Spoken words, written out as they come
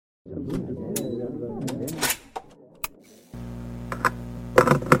Hi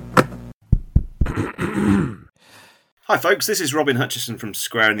folks, this is Robin Hutchison from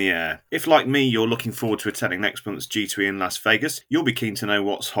Square in the Air. If like me you're looking forward to attending next month's G2E in Las Vegas, you'll be keen to know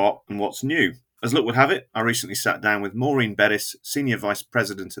what's hot and what's new. As luck would have it, I recently sat down with Maureen Beddis, Senior Vice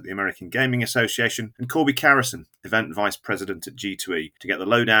President at the American Gaming Association, and Korbi Carrison, Event Vice President at G2E, to get the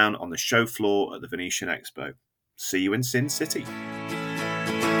lowdown on the show floor at the Venetian Expo. See you in Sin City.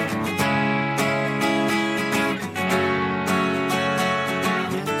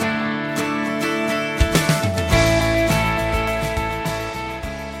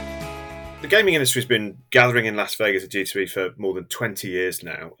 The gaming industry has been gathering in Las Vegas at G2E for more than 20 years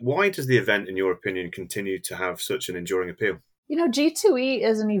now. Why does the event, in your opinion, continue to have such an enduring appeal? You know, G2E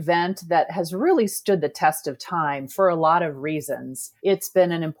is an event that has really stood the test of time for a lot of reasons. It's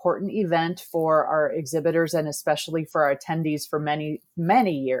been an important event for our exhibitors and especially for our attendees for many,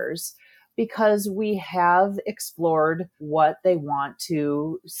 many years, because we have explored what they want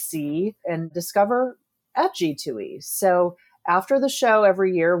to see and discover at G2E. So after the show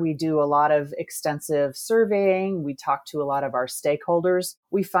every year, we do a lot of extensive surveying. We talk to a lot of our stakeholders.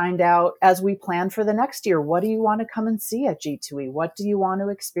 We find out as we plan for the next year, what do you want to come and see at G2E? What do you want to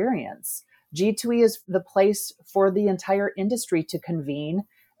experience? G2E is the place for the entire industry to convene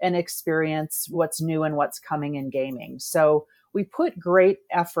and experience what's new and what's coming in gaming. So we put great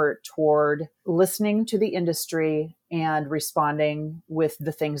effort toward listening to the industry and responding with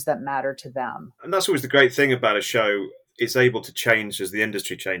the things that matter to them. And that's always the great thing about a show. It's able to change as the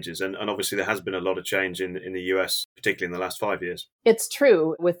industry changes. And obviously there has been a lot of change in the US, particularly in the last 5 years. It's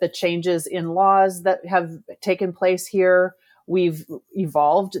true. With the changes in laws that have taken place here, we've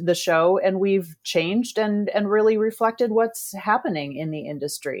evolved the show and we've changed and really reflected what's happening in the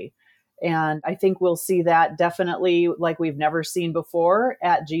industry. And I think we'll see that definitely like we've never seen before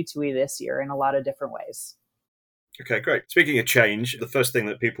at G2E this year in a lot of different ways. Okay, great. Speaking of change, the first thing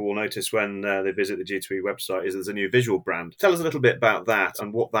that people will notice when they visit the G2E website is there's a new visual brand. Tell us a little bit about that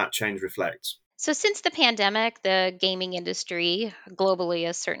and what that change reflects. So, since the pandemic, the gaming industry globally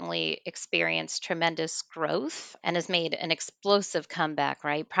has certainly experienced tremendous growth and has made an explosive comeback,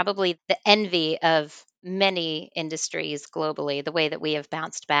 right? Probably the envy of many industries globally, the way that we have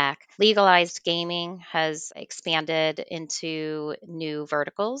bounced back. Legalized gaming has expanded into new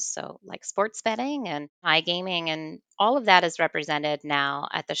verticals, so like sports betting and iGaming, and all of that is represented now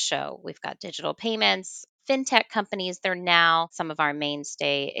at the show. We've got digital payments. Fintech companies, they're now some of our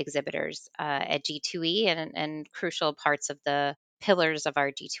mainstay exhibitors at G2E and crucial parts of the pillars of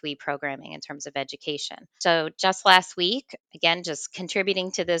our G2E programming in terms of education. So just last week, again, just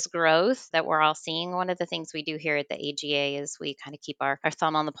contributing to this growth that we're all seeing, one of the things we do here at the AGA is we kind of keep our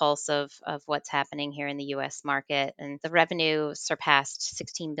thumb on the pulse of what's happening here in the US market. And the revenue surpassed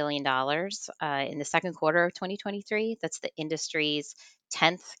 $16 billion in the second quarter of 2023. That's the industry's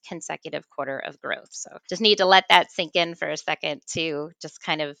 10th consecutive quarter of growth. So just need to let that sink in for a second to just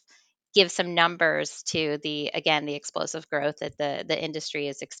kind of give some numbers to the explosive growth that the industry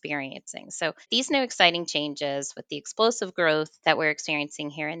is experiencing. So these new exciting changes with the explosive growth that we're experiencing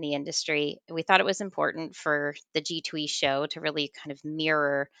here in the industry, we thought it was important for the G2E show to really kind of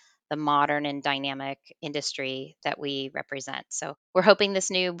mirror the modern and dynamic industry that we represent. So we're hoping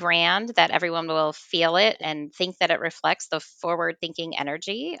this new brand that everyone will feel it and think that it reflects the forward-thinking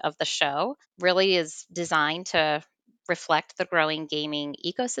energy of the show really is designed to reflect the growing gaming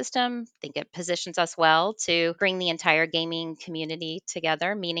ecosystem. I think it positions us well to bring the entire gaming community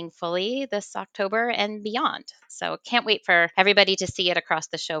together meaningfully this October and beyond. So can't wait for everybody to see it across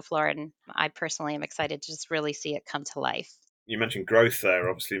the show floor. And I personally am excited to just really see it come to life. You mentioned growth there,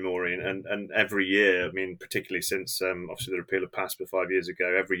 obviously, Maureen, and every year, I mean, particularly since obviously the repeal of PASPA 5 years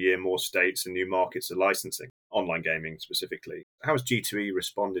ago, every year more states and new markets are licensing online gaming specifically. How has G2E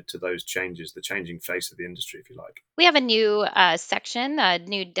responded to those changes, the changing face of the industry, if you like? We have a new section, a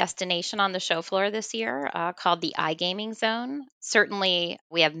new destination on the show floor this year called the iGaming Zone. Certainly,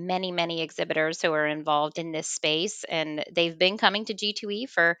 we have many, many exhibitors who are involved in this space, and they've been coming to G2E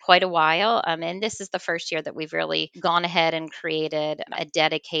for quite a while. And this is the first year that we've really gone ahead and created a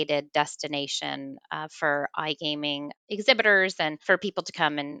dedicated destination for iGaming exhibitors and for people to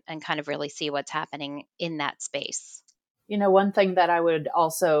come and kind of really see what's happening in that space. You know, one thing that I would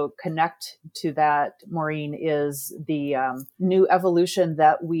also connect to that, Maureen, is the new evolution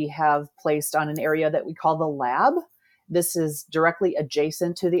that we have placed on an area that we call the lab. This is directly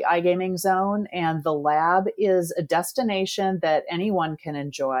adjacent to the iGaming zone, and the lab is a destination that anyone can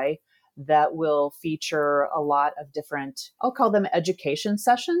enjoy that will feature a lot of different, I'll call them education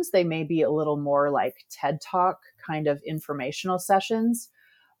sessions. They may be a little more like TED Talk kind of informational sessions.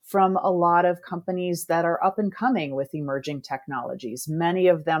 from a lot of companies that are up and coming with emerging technologies, many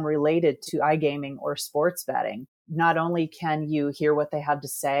of them related to iGaming or sports betting. Not only can you hear what they have to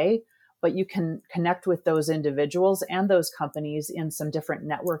say, but you can connect with those individuals and those companies in some different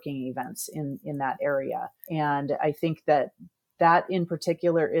networking events in that area. And I think that in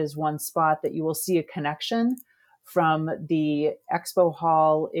particular is one spot that you will see a connection from the expo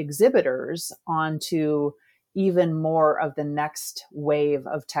hall exhibitors onto even more of the next wave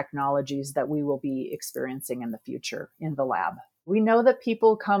of technologies that we will be experiencing in the future in the lab. We know that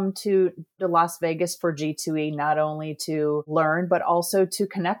people come to Las Vegas for G2E not only to learn, but also to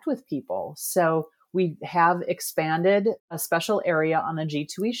connect with people. So we have expanded a special area on the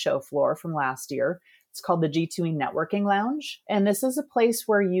G2E show floor from last year. It's called the G2E Networking Lounge. And this is a place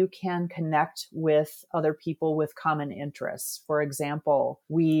where you can connect with other people with common interests. For example,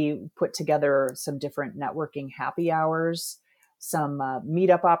 we put together some different networking happy hours, some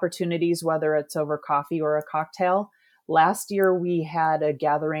meetup opportunities, whether it's over coffee or a cocktail. Last year, we had a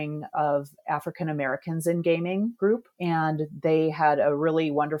gathering of African Americans in gaming group, and they had a really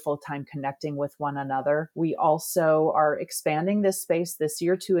wonderful time connecting with one another. We also are expanding this space this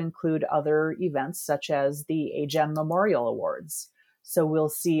year to include other events, such as the AGEM Memorial Awards. So we'll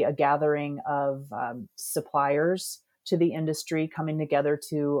see a gathering of suppliers to the industry coming together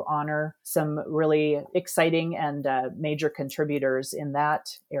to honor some really exciting and major contributors in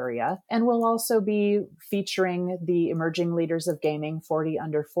that area. And we'll also be featuring the Emerging Leaders of Gaming 40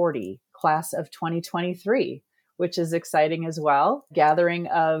 Under 40 class of 2023, which is exciting as well. Gathering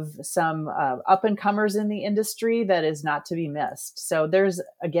of some up-and-comers in the industry that is not to be missed. So there's,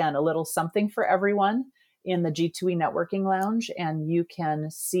 again, a little something for everyone in the G2E Networking Lounge, and you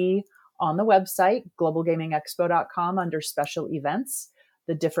can see on the website, globalgamingexpo.com, under special events,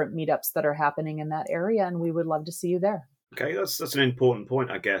 the different meetups that are happening in that area, and we would love to see you there. Okay, that's an important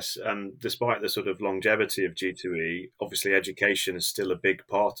point, I guess. Despite the sort of longevity of G2E, obviously education is still a big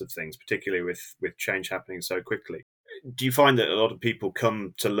part of things, particularly with change happening so quickly. Do you find that a lot of people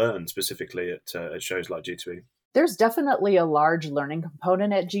come to learn specifically at shows like G2E? There's definitely a large learning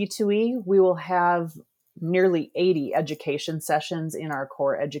component at G2E. We will have nearly 80 education sessions in our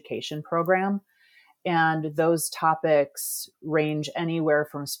core education program. And those topics range anywhere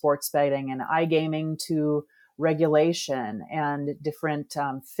from sports betting and iGaming to regulation and different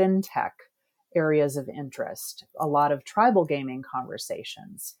fintech areas of interest, a lot of tribal gaming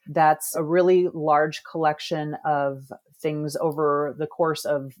conversations. That's a really large collection of things over the course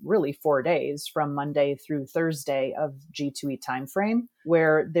of really 4 days, from Monday through Thursday of G2E timeframe,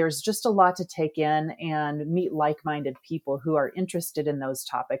 where there's just a lot to take in and meet like-minded people who are interested in those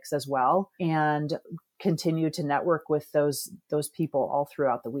topics as well, and continue to network with those people all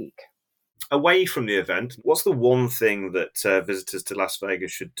throughout the week. Away from the event, what's the one thing that visitors to Las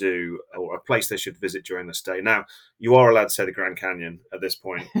Vegas should do, or a place they should visit during the stay? Now, you are allowed to say the Grand Canyon at this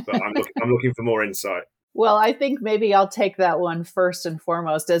point, but I'm looking for more insight. Well, I think maybe I'll take that one first and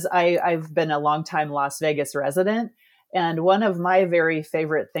foremost, as I've been a longtime Las Vegas resident. And one of my very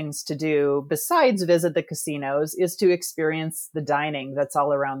favorite things to do, besides visit the casinos, is to experience the dining that's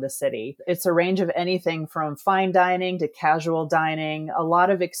all around the city. It's a range of anything from fine dining to casual dining, a lot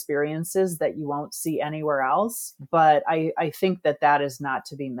of experiences that you won't see anywhere else. But I think that is not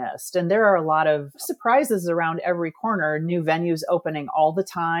to be missed. And there are a lot of surprises around every corner, new venues opening all the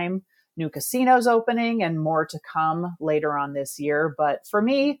time, new casinos opening, and more to come later on this year. But for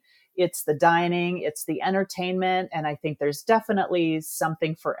me, it's the dining, it's the entertainment, and I think there's definitely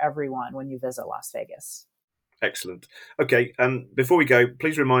something for everyone when you visit Las Vegas. Excellent. Okay, before we go,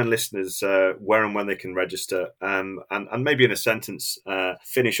 please remind listeners where and when they can register, and maybe in a sentence,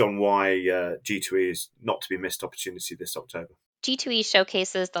 finish on why G2E is not to be missed opportunity this October. G2E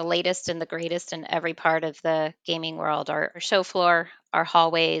showcases the latest and the greatest in every part of the gaming world. Our show floor, our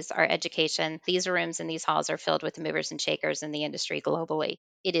hallways, our education. These rooms and these halls are filled with the movers and shakers in the industry globally.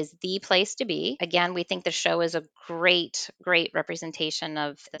 It is the place to be. Again, we think the show is a great representation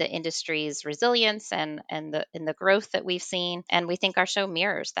of the industry's resilience and the growth that we've seen. And we think our show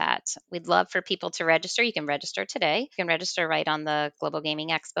mirrors that. We'd love for people to register. You can register today. You can register right on the Global Gaming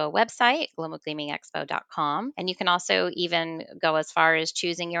Expo website, globalgamingexpo.com. And you can also even go as far as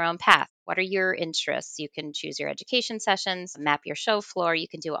choosing your own path. What are your interests? You can choose your education sessions, map your show floor. You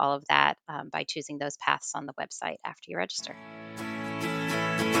can do all of that by choosing those paths on the website after you register.